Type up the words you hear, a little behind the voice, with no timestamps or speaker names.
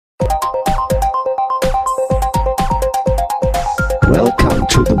Welcome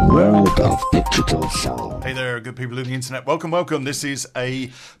to the world of digital sound. Hey there, good people of the internet. Welcome. This is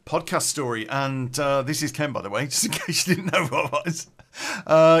a podcast story, and this is Ken, by the way, just in case you didn't know what it was.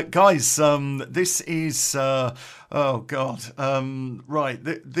 Guys, this is... this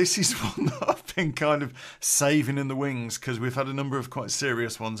is one that I've been kind of saving in the wings because we've had a number of quite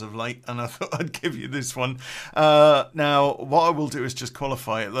serious ones of late, and I thought I'd give you this one. Now, what I will do is just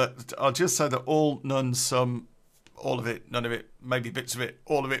qualify it. I'll just say that all, none, some, all of it, none of it, maybe bits of it,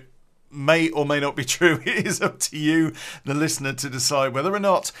 all of it, may or may not be true. It is up to you, the listener, to decide whether or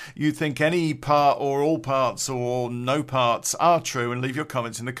not you think any part or all parts or no parts are true, and leave your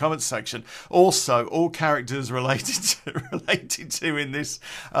comments in the comments section. Also, all characters related to in this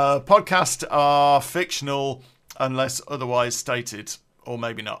podcast are fictional unless otherwise stated, or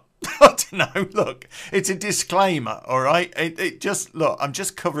maybe not. I don't know. Look, it's a disclaimer, all right? It just, look, I'm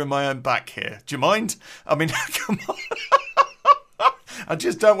just covering my own back here. Do you mind? I mean, come on. I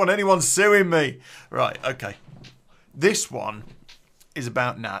just don't want anyone suing me. Right, okay. This one is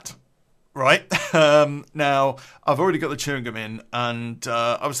about Nat, right? Now, I've already got the chewing gum in, and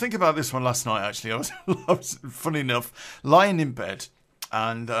I was thinking about this one last night, actually. I was funny enough, lying in bed,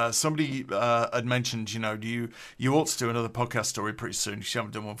 and somebody had mentioned, you ought to do another podcast story pretty soon. You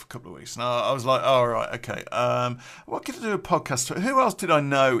haven't done one for a couple of weeks. And I was like, oh, right, okay. What could I do a podcast story? Who else did I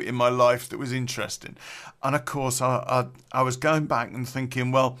know in my life that was interesting? And, of course, I was going back and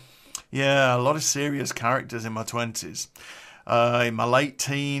thinking, well, yeah, a lot of serious characters in my 20s. In my late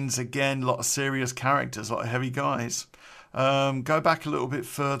teens, again, a lot of serious characters, a lot of heavy guys. Go back a little bit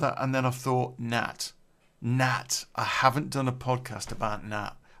further, and then I thought, Nat. I haven't done a podcast about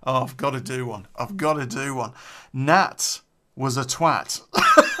Nat. Oh, I've got to do one. Nat was a twat.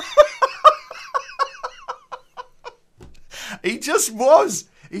 He just was.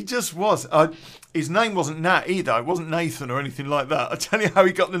 His name wasn't Nat either. It wasn't Nathan or anything like that. I'll tell you how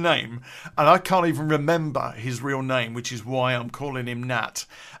he got the name. And I can't even remember his real name, which is why I'm calling him Nat.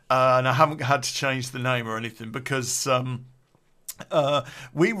 And I haven't had to change the name or anything because...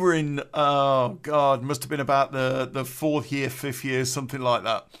 we were in, must have been about the fourth year, fifth year, something like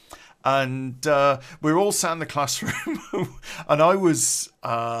that. And we were all sat in the classroom, and I was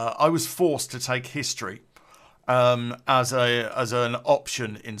forced to take history as an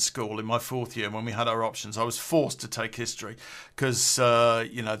option in school in my fourth year. When we had our options, I was forced to take history because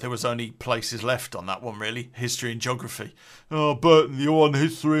there was only places left on that one, really, history and geography. Oh, Burton, you want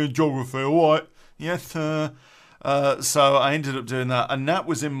history and geography, all right? Yes, so I ended up doing that, and that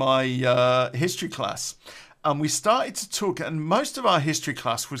was in my history class. And we started to talk, and most of our history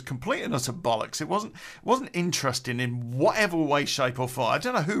class was complete and utter bollocks. It wasn't interesting in whatever way, shape, or form. I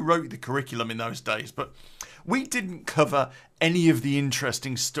don't know who wrote the curriculum in those days, but we didn't cover any of the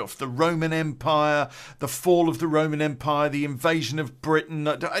interesting stuff. The Roman Empire, the fall of the Roman Empire, the invasion of Britain.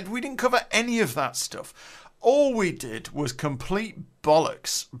 We didn't cover any of that stuff. All we did was complete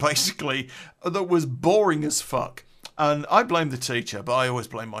bollocks, basically, that was boring as fuck. And I blame the teacher, but I always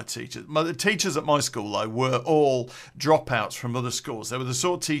blame my teachers. The teachers at my school, though, were all dropouts from other schools. They were the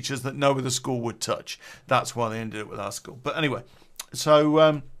sort of teachers that no other school would touch. That's why they ended up with our school. But anyway,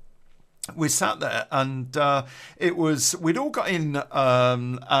 so we sat there, and we'd all got in,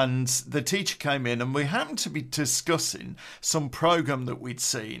 and the teacher came in, and we happened to be discussing some program that we'd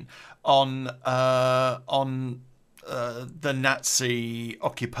seen on the Nazi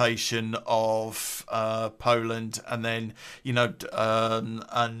occupation of Poland, and then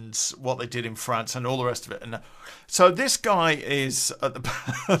and what they did in France and all the rest of it. And so this guy is at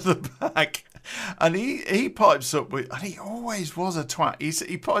the back, and he pipes up with, and he always was a twat.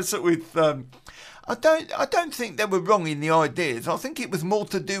 He pipes up with, I don't think they were wrong in the ideas. I think it was more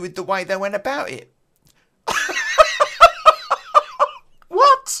to do with the way they went about it.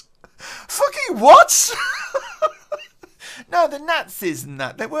 What? Fucking what? No, the Nazis and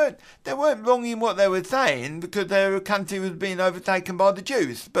that, they weren't wrong in what they were saying because their country was being overtaken by the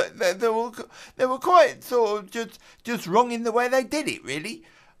Jews, but they were quite sort of just wrong in the way they did it, really.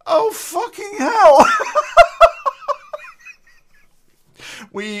 Oh, fucking hell.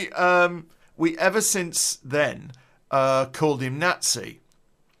 We ever since then called him Nazi.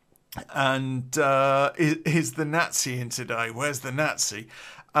 And is the Nazi in today? Where's the Nazi?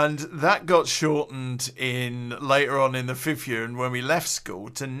 And that got shortened later on in the fifth year, and when we left school,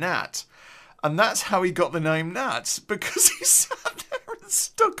 to Nat. And that's how he got the name Nat, because he sat there and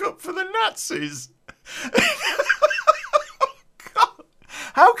stuck up for the Nazis. God,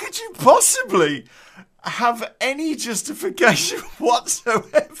 how could you possibly? have any justification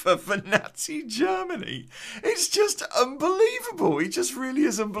whatsoever for Nazi Germany. It's just unbelievable. He just really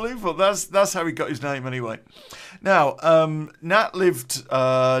is unbelievable. That's how he got his name anyway. Now, Nat lived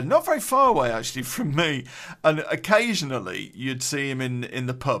not very far away actually from me, and occasionally you'd see him in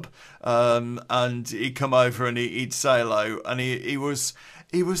the pub, and he'd come over and he'd say hello, and he was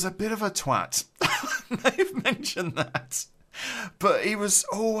a bit of a twat. I may have mentioned that. But he was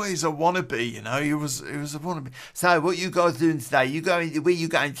always a wannabe, you know. He was a wannabe. So, what you guys doing today? Where you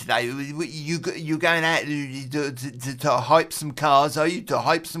going today? You going out to hype some cars? Are you to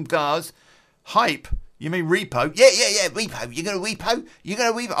hype some cars? Hype? You mean repo? Yeah. Repo. You're gonna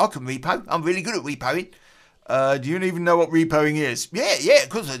repo? I can repo. I'm really good at repoing. Do you even know what repoing is? Yeah. Of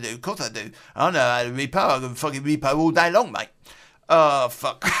course I do. I know how to repo. I can fucking repo all day long, mate. Oh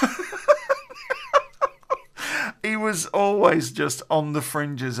fuck. He was always just on the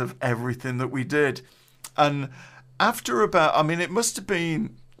fringes of everything that we did. And after it must have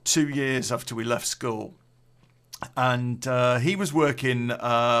been 2 years after we left school. And he was working,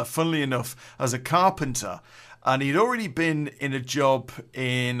 funnily enough, as a carpenter. And he'd already been in a job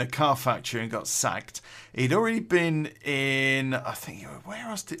in a car factory and got sacked. He'd already been in, where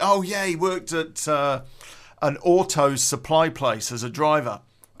else he worked at an auto supply place as a driver.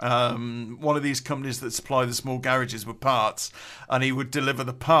 One of these companies that supply the small garages with parts, and he would deliver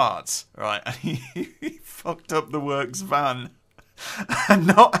the parts, right? And he fucked up the works van, and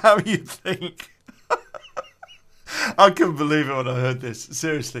not how you think. I couldn't believe it when I heard this.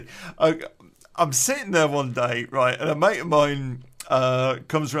 Seriously, I'm sitting there one day, right, and a mate of mine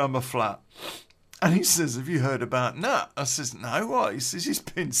comes around my flat, and he says, "Have you heard about Nat?" I says, "No, what?" He says, "He's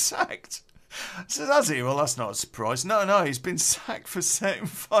been sacked." I said, "Has he?" "Well, that's not a surprise." No, he's been sacked for setting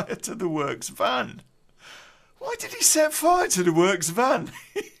fire to the works van. Why did he set fire to the works van?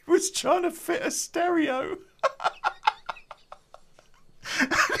 He was trying to fit a stereo.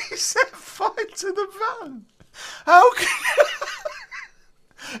 And he set fire to the van. How can...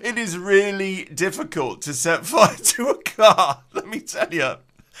 It is really difficult to set fire to a car, let me tell you.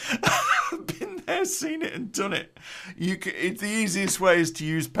 I've been there, seen it and done it. The easiest way is to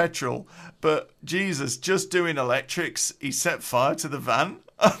use petrol, but Jesus, just doing electrics, he set fire to the van.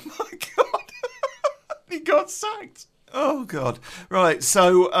 Oh my God. He got sacked. Oh God. Right.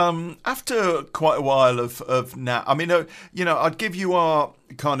 So after quite a while of Nat, I'd give you our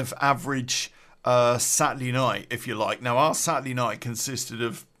kind of average Saturday night, if you like. Now, our Saturday night consisted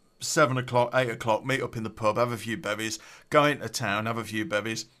of 7 o'clock, 8 o'clock, meet up in the pub, have a few bevies, go into town, have a few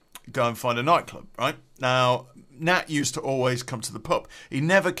bevies, go and find a nightclub, right? Now, Nat used to always come to the pub. He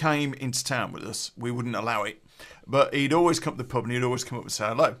never came into town with us. We wouldn't allow it. But he'd always come to the pub and he'd always come up and say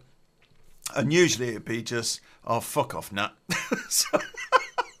hello. And usually it'd be just, "Oh, fuck off, Nat."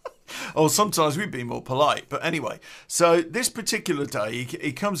 Or sometimes we'd be more polite. But anyway, so this particular day,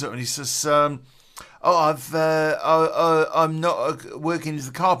 he comes up and he says, I'm not working as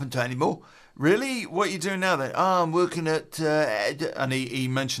a carpenter anymore. "Really? What are you doing now then?" "Oh, I'm working at..." and he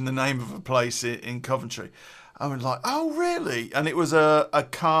mentioned the name of a place in Coventry. I was like, "Oh, really?" And it was a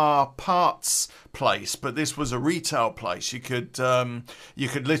car parts place, but this was a retail place. You could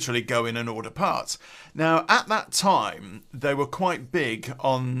literally go in and order parts. Now, at that time, they were quite big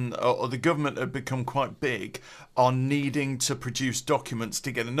on, or the government had become quite big on needing to produce documents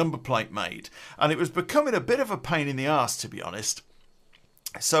to get a number plate made. And it was becoming a bit of a pain in the arse, to be honest.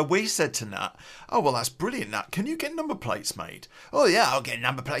 So we said to Nat, "Oh, well, that's brilliant, Nat. Can you get number plates made?" "Oh, yeah, I'll get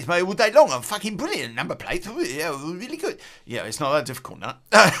number plates made all day long. I'm fucking brilliant at number plates. Oh, yeah, really good." "Yeah, it's not that difficult, Nat."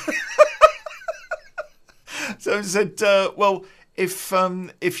 So I said, "Well,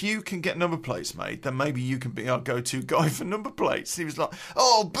 if you can get number plates made, then maybe you can be our go-to guy for number plates." He was like,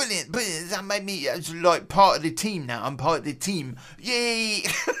 "Oh, brilliant. That made me like part of the team now. I'm part of the team. Yay!"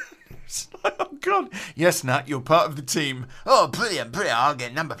 It's like, oh God. "Yes, Nat, you're part of the team." "Oh, brilliant. I'll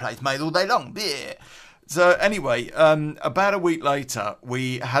get number plates made all day long. Yeah." So anyway, about a week later,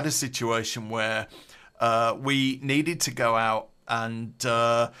 we had a situation where we needed to go out and,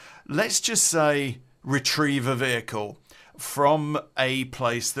 let's just say, retrieve a vehicle from a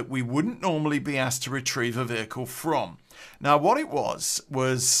place that we wouldn't normally be asked to retrieve a vehicle from. Now, what it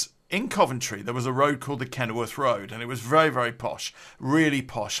was in Coventry, there was a road called the Kenilworth Road, and it was very, very posh, really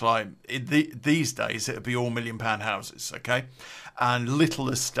posh. Like these days, it would be all £1 million houses, okay, and little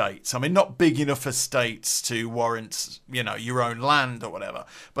estates. I mean, not big enough estates to warrant, your own land or whatever,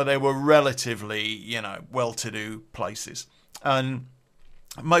 but they were relatively, well-to-do places. And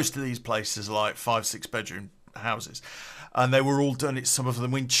most of these places are like 5-6 bedroom houses. And they were all done, some of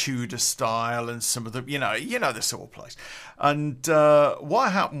them in Tudor style and some of them, the sort of place. And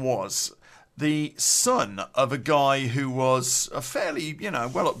what happened was the son of a guy who was a fairly,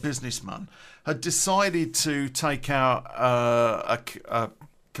 well-up businessman, had decided to take out a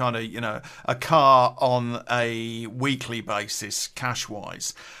kind of, a car on a weekly basis,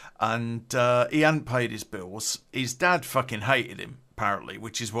 cash-wise. And he hadn't paid his bills. His dad fucking hated him, apparently,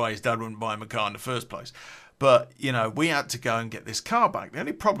 which is why his dad wouldn't buy him a car in the first place. But, we had to go and get this car back. The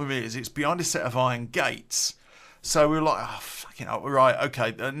only problem is it's behind a set of iron gates. So we were like, oh, fucking hell, right,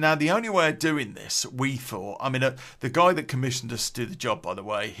 okay. Now, the only way of doing this, we thought, the guy that commissioned us to do the job, by the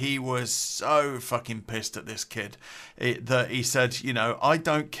way, he was so fucking pissed at this kid that he said, I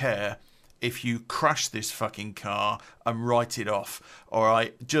don't care if you crash this fucking car and write it off, all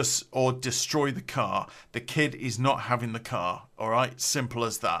right? Or destroy the car. The kid is not having the car, all right? Simple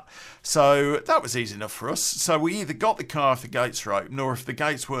as that. So that was easy enough for us. So we either got the car if the gates were open, or if the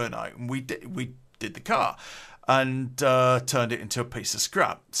gates weren't open, we did the car and turned it into a piece of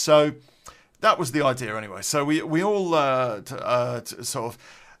scrap. So that was the idea anyway. So we all sort of,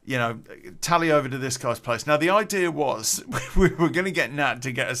 tally over to this guy's place. Now, the idea was we were going to get Nat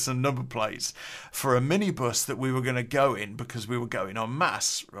to get us some number plates for a minibus that we were going to go in because we were going en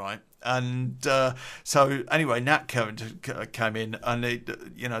masse, right? And so anyway, Nat came in, and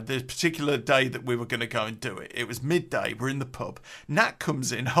the particular day that we were going to go and do it, it was midday. We're in the pub. Nat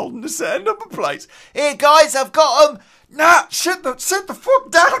comes in holding a set of number plates. Here, guys, I've got them. Nat, sit the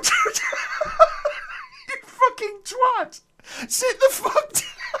fuck down. You fucking twat. Sit the fuck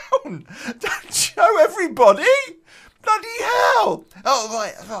down. Don't show everybody. Bloody hell. Oh,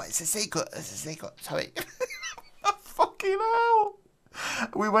 right, it's a secret. Sorry. Fucking hell.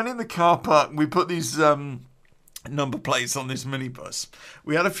 We went in the car park and we put these number plates on this minibus.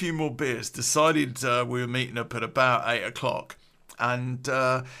 We had a few more beers, decided we were meeting up at about 8 o'clock. And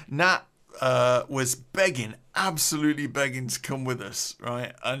Nat was absolutely begging to come with us,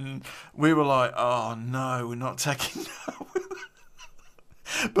 right? And we were like, oh no, we're not taking that with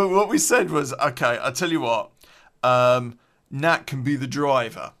us. But what we said was, okay, I'll tell you what, Nat can be the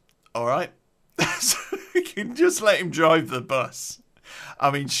driver, all right? So we can just let him drive the bus.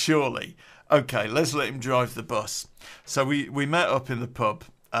 Surely. Okay, let's let him drive the bus. So we met up in the pub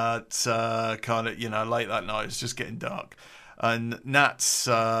at kind of, late that night. It's just getting dark. And Nat's,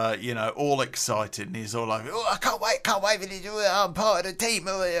 all excited. And he's all like, oh, I can't wait for this. I'm part of the team.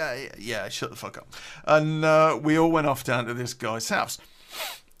 Yeah, shut the fuck up. And we all went off down to this guy's house.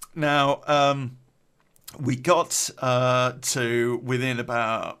 Now, we got to within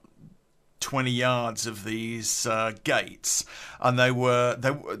about 20 yards of these gates, and they were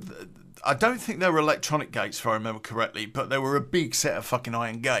I don't think they were electronic gates if I remember correctly, but they were a big set of fucking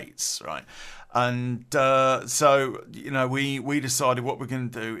iron gates, right? And so we decided what we're going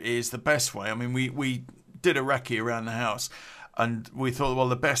to do is the best way. We did a recce around the house, and we thought, well,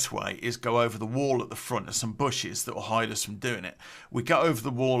 the best way is go over the wall at the front. There's some bushes that will hide us from doing it. We got over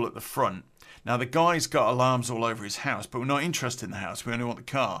the wall at the front. Now, the guy's got alarms all over his house, but we're not interested in the house. We only want the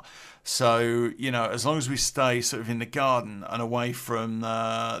car. So, as long as we stay sort of in the garden and away from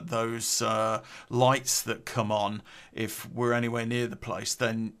those lights that come on, if we're anywhere near the place,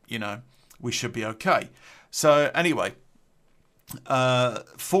 then, we should be okay. So, anyway,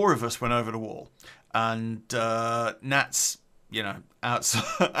 4 of us went over the wall, and Nat's,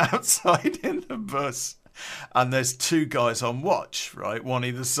 outside in the bus. And there's 2 guys on watch, right? One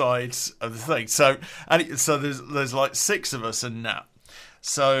either side of the thing. So there's like 6 of us and Nat.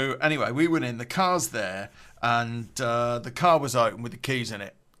 So anyway, we went in. The car's there, and the car was open with the keys in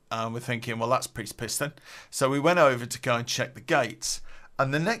it. And we're thinking, well, that's piss then. So we went over to go and check the gates.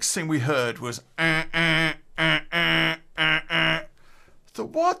 And the next thing we heard was, thought,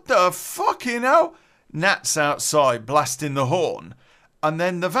 what the fucking hell? Nat's outside blasting the horn, and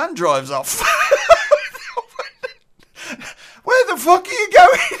then the van drives off. Where the fuck are you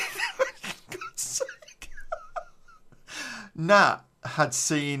going? For God's sake. Nat had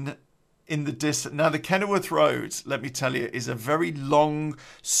seen in the distance. Now, the Kenilworth Road, let me tell you, is a very long,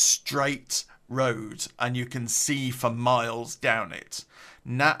 straight road, and you can see for miles down it.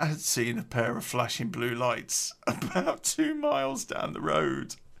 Nat had seen a pair of flashing blue lights about 2 miles down the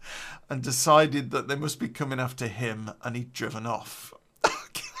road and decided that they must be coming after him, and he'd driven off. I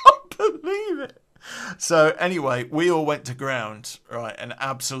can't believe it. So anyway, we all went to ground, right, and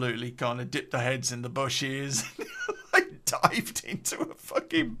absolutely kind of dipped our heads in the bushes. I dived into a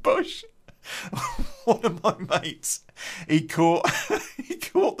fucking bush. One of my mates, he caught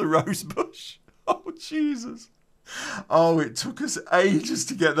the rose bush. Oh, Jesus. Oh, it took us ages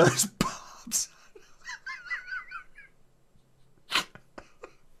to get those barbs.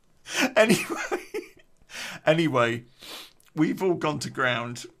 Anyway, we've all gone to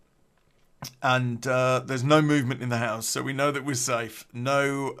ground. And there's no movement in the house, so we know that we're safe.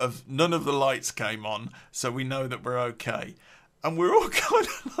 None of the lights came on, so we know that we're okay. And we're all kind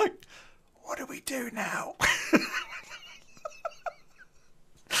of like, what do we do now? Where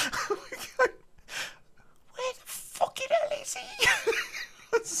the fucking hell is he?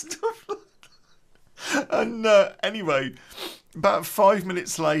 And stuff like that. And anyway, about 5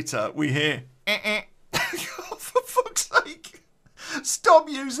 minutes later, we hear, oh, for fuck's sake, stop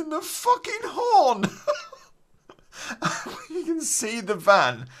using the fucking horn. You can see the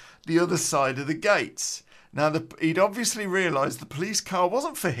van the other side of the gates. Now, he'd obviously realised the police car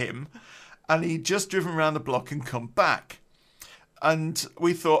wasn't for him, and he'd just driven around the block and come back. And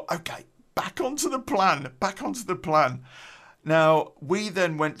we thought, okay, back onto the plan. Now, we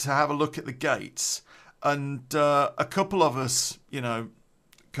then went to have a look at the gates, and a couple of us,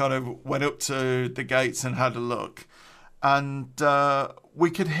 kind of went up to the gates and had a look. And we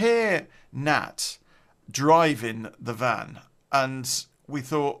could hear Nat driving the van. And we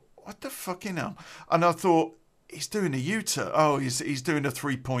thought, what the fucking hell? And I thought, he's doing a U-turn. Oh, he's doing a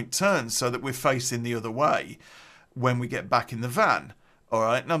 3-point turn so that we're facing the other way when we get back in the van. All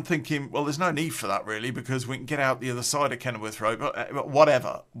right. And I'm thinking, well, there's no need for that really, because we can get out the other side of Kenilworth Road. But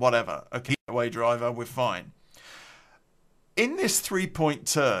whatever. Okay, away driver, we're fine. In this 3-point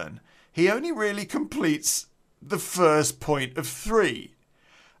turn, he only really completes the first point of 3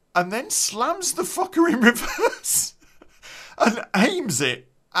 and then slams the fucker in reverse and aims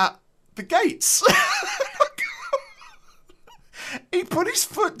it at the gates. He put his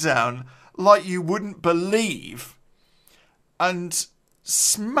foot down like you wouldn't believe and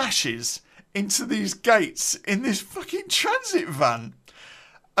smashes into these gates in this fucking transit van.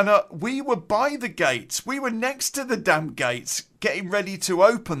 And we were by the gates. We were next to the damn gates, getting ready to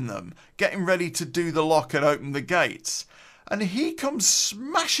open them, getting ready to do the lock and open the gates. And he comes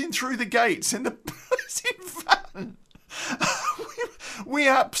smashing through the gates in the van. We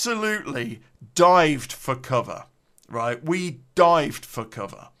absolutely dived for cover, right? We dived for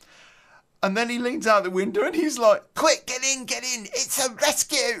cover. And then he leans out the window and he's like, Quick, get in, it's a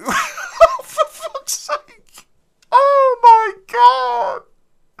rescue. oh, for fuck's sake. Oh my God.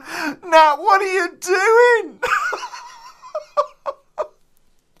 Nat, what are you doing?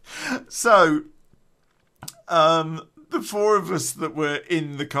 So, the 4 of us that were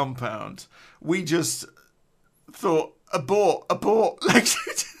in the compound, we just thought, abort, like,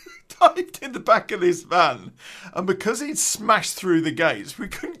 dived in the back of this van. And because he'd smashed through the gates, we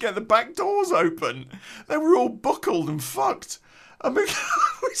couldn't get the back doors open. They were all buckled and fucked. And we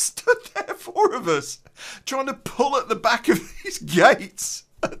stood there, 4 of us, trying to pull at the back of these gates.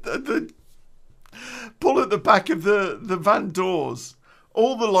 Pull at the back of the van doors.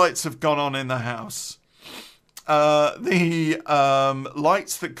 All the lights have gone on in the house. The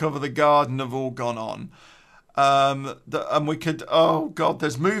lights that cover the garden have all gone on. And we could, oh God,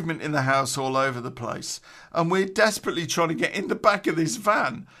 there's movement in the house all over the place. And we're desperately trying to get in the back of this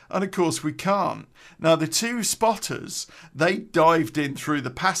van. And of course we can't. Now the 2 spotters, they dived in through the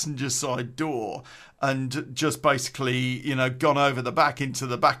passenger side door and just basically, gone over the back into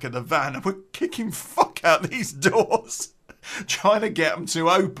the back of the van. And we're kicking fuck out these doors, trying to get them to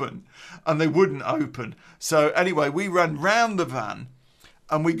open. And they wouldn't open. So anyway, we ran round the van.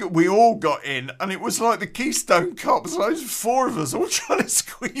 And we all got in, and it was like the Keystone Cops. Like 4 of us all trying to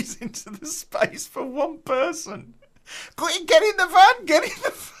squeeze into the space for 1 person. Get in the van, get in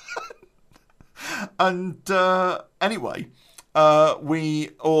the van. And anyway,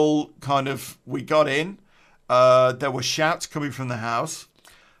 we all we got in. There were shouts coming from the house,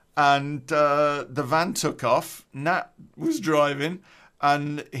 and the van took off. Nat was driving,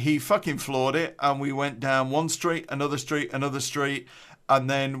 and he fucking floored it. And we went down one street, another street, another street. And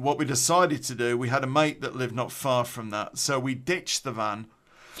then what we decided to do, we had a mate that lived not far from that. So we ditched the van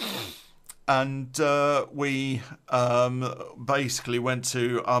and we basically went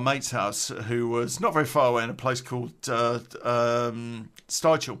to our mate's house, who was not very far away in a place called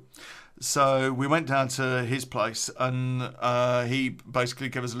Stychel. So we went down to his place and he basically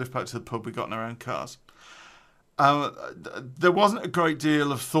gave us a lift back to the pub. We got in our own cars. There wasn't a great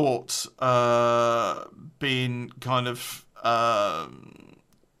deal of thought being kind of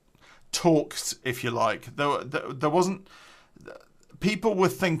talked, if you like. There wasn't. People were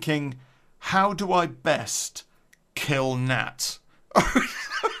thinking, how do I best kill Nat?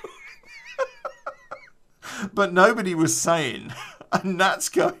 But nobody was saying, and Nat's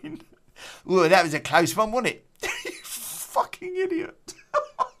going, well, that was a close one, wasn't it? You fucking idiot.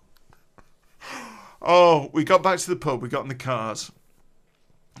 Oh, we got back to the pub, we got in the cars,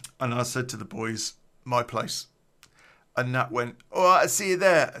 and I said to the boys, my place. And Nat went, all right, I'll see you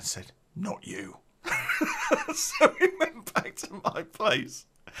there. I said, not you. So we went back to my place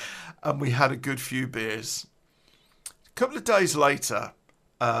and we had a good few beers. A couple of days later,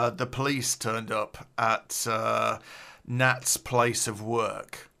 the police turned up at Nat's place of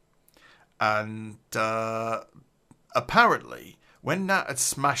work. And apparently, when Nat had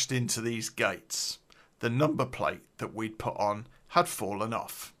smashed into these gates, the number plate that we'd put on had fallen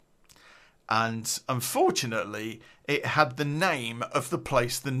off. And unfortunately, it had the name of the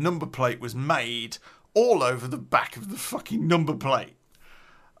place the number plate was made all over the back of the fucking number plate.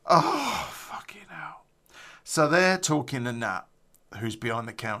 Oh, fucking hell. So they're talking to Nat, who's behind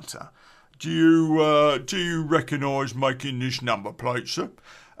the counter. Do you recognise making this number plate, sir?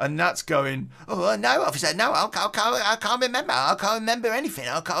 And Nat's going, Oh, no, officer, no, I can't remember. I can't remember anything.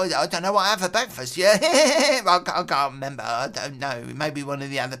 I don't know what I had for breakfast. Yeah, I can't remember. I don't know. Maybe one of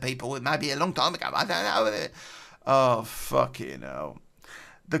the other people. It might be a long time ago. I don't know. oh, fucking hell.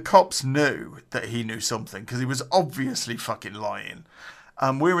 The cops knew that he knew something because he was obviously fucking lying.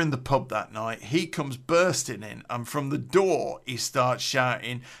 And we're in the pub that night. He comes bursting in, and from the door, he starts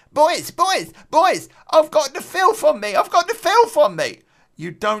shouting, Boys, I've got the filth on me. You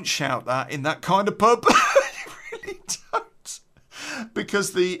don't shout that in that kind of pub. You really don't.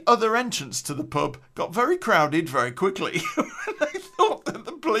 Because the other entrance to the pub got very crowded very quickly. They thought that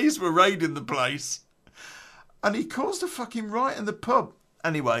the police were raiding the place. And he caused a fucking riot in the pub.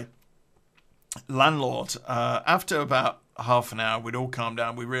 Anyway, landlord, after about half an hour, we'd all calmed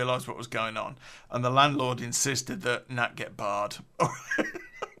down. We realised what was going on. And the landlord insisted that Nat get barred.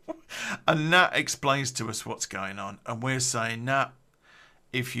 And Nat explains to us what's going on. And we're saying, Nat,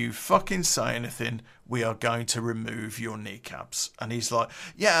 if you fucking say anything, we are going to remove your kneecaps. And he's like,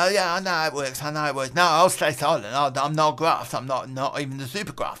 Yeah, I know how it works. No, I'll stay silent. I'm not graft. I'm not even the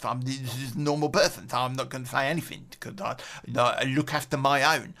super graft. I'm just a normal person, so I'm not going to say anything because I look after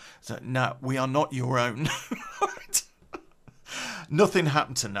my own. So, Nat, we are not your own. Nothing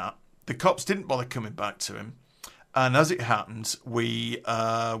happened to Nat. The cops didn't bother coming back to him. And as it happened, we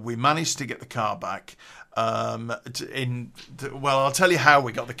managed to get the car back. Well, I'll tell you how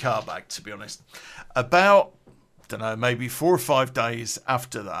we got the car back, to be honest. About, maybe 4 or 5 days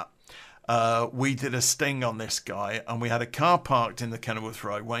after that, we did a sting on this guy, and we had a car parked in the Kenilworth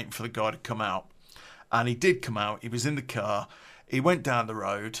Road waiting for the guy to come out. And he did come out. He was in the car. He went down the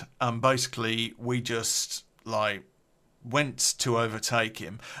road, and basically we just, went to overtake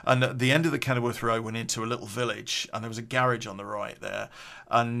him, and at the end of the Kenilworth Road went into a little village, and there was a garage on the right there,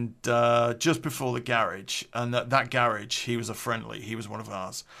 and just before the garage, and that garage, he was a friendly, he was one of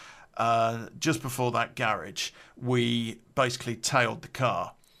ours, just before that garage, we basically tailed the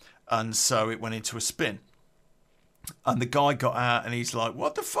car, and so it went into a spin, and the guy got out, and he's like,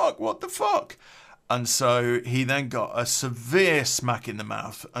 what the fuck? And so he then got a severe smack in the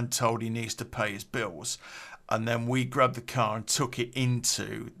mouth and told he needs to pay his bills. And then we grabbed the car and took it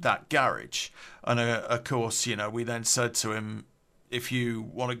into that garage. And of course, we then said to him, if you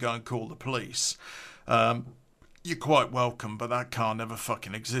want to go and call the police, you're quite welcome, but that car never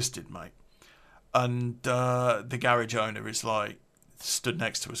fucking existed, mate. And the garage owner is stood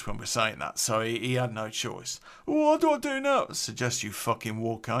next to us when we're saying that. So he had no choice. What do I do now? I suggest you fucking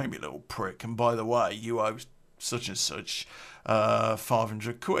walk home, you little prick. And by the way, you owe such and such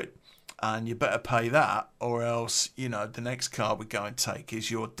 500 quid. And you better pay that, or else, the next car we go and take is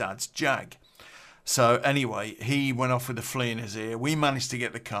your dad's Jag. So anyway, he went off with a flea in his ear. We managed to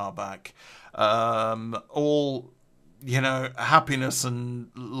get the car back. All, happiness and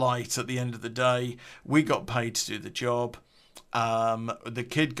light at the end of the day. We got paid to do the job. The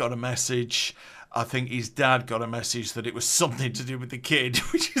kid got a message. I think his dad got a message that it was something to do with the kid,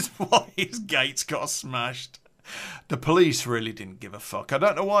 which is why his gates got smashed. The police really didn't give a fuck. I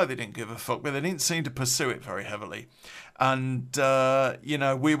don't know why they didn't give a fuck, but they didn't seem to pursue it very heavily. And,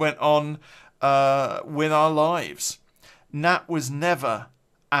 we went on with our lives. Nat was never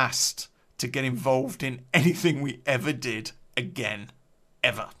asked to get involved in anything we ever did again.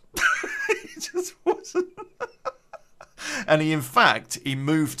 Ever. It just wasn't. And he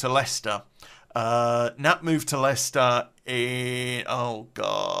moved to Leicester. Nat moved to Leicester in,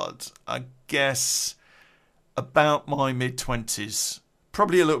 I guess about my mid-20s,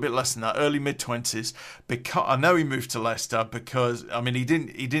 probably a little bit less than that, early mid-20s, because I know he moved to Leicester because,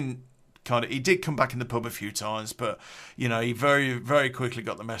 he did come back in the pub a few times, but, he very, very quickly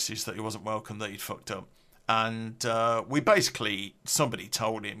got the message that he wasn't welcome, that he'd fucked up. And somebody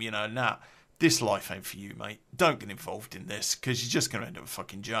told him, Nat, this life ain't for you, mate. Don't get involved in this because you're just going to end up in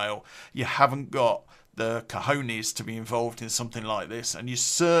fucking jail. You haven't got the cojones to be involved in something like this, and you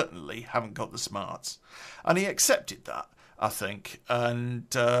certainly haven't got the smarts. And he accepted that. I think.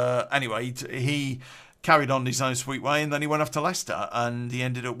 And anyway, he carried on his own sweet way, and then he went off to Leicester, and he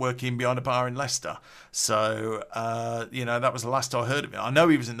ended up working behind a bar in Leicester. So, that was the last I heard of him. I know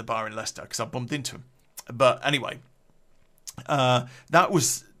he was in the bar in Leicester because I bumped into him. But anyway, that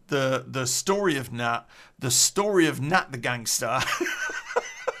was the story of Nat. The story of Nat the gangster.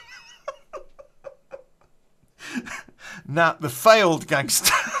 Nat the failed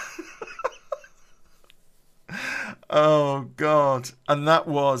gangster. Oh, God. And that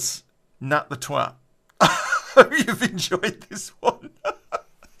was Nat the Twat. Hope you've enjoyed this one.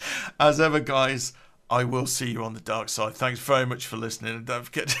 As ever, guys, I will see you on the dark side. Thanks very much for listening, and don't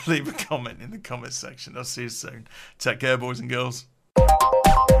forget to leave a comment in the comment section. I'll see you soon. Take care, boys and girls.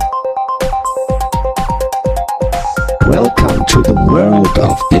 Welcome to the world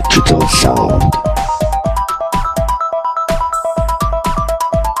of digital sound.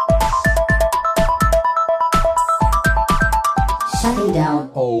 Shutting down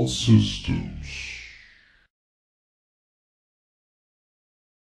all systems.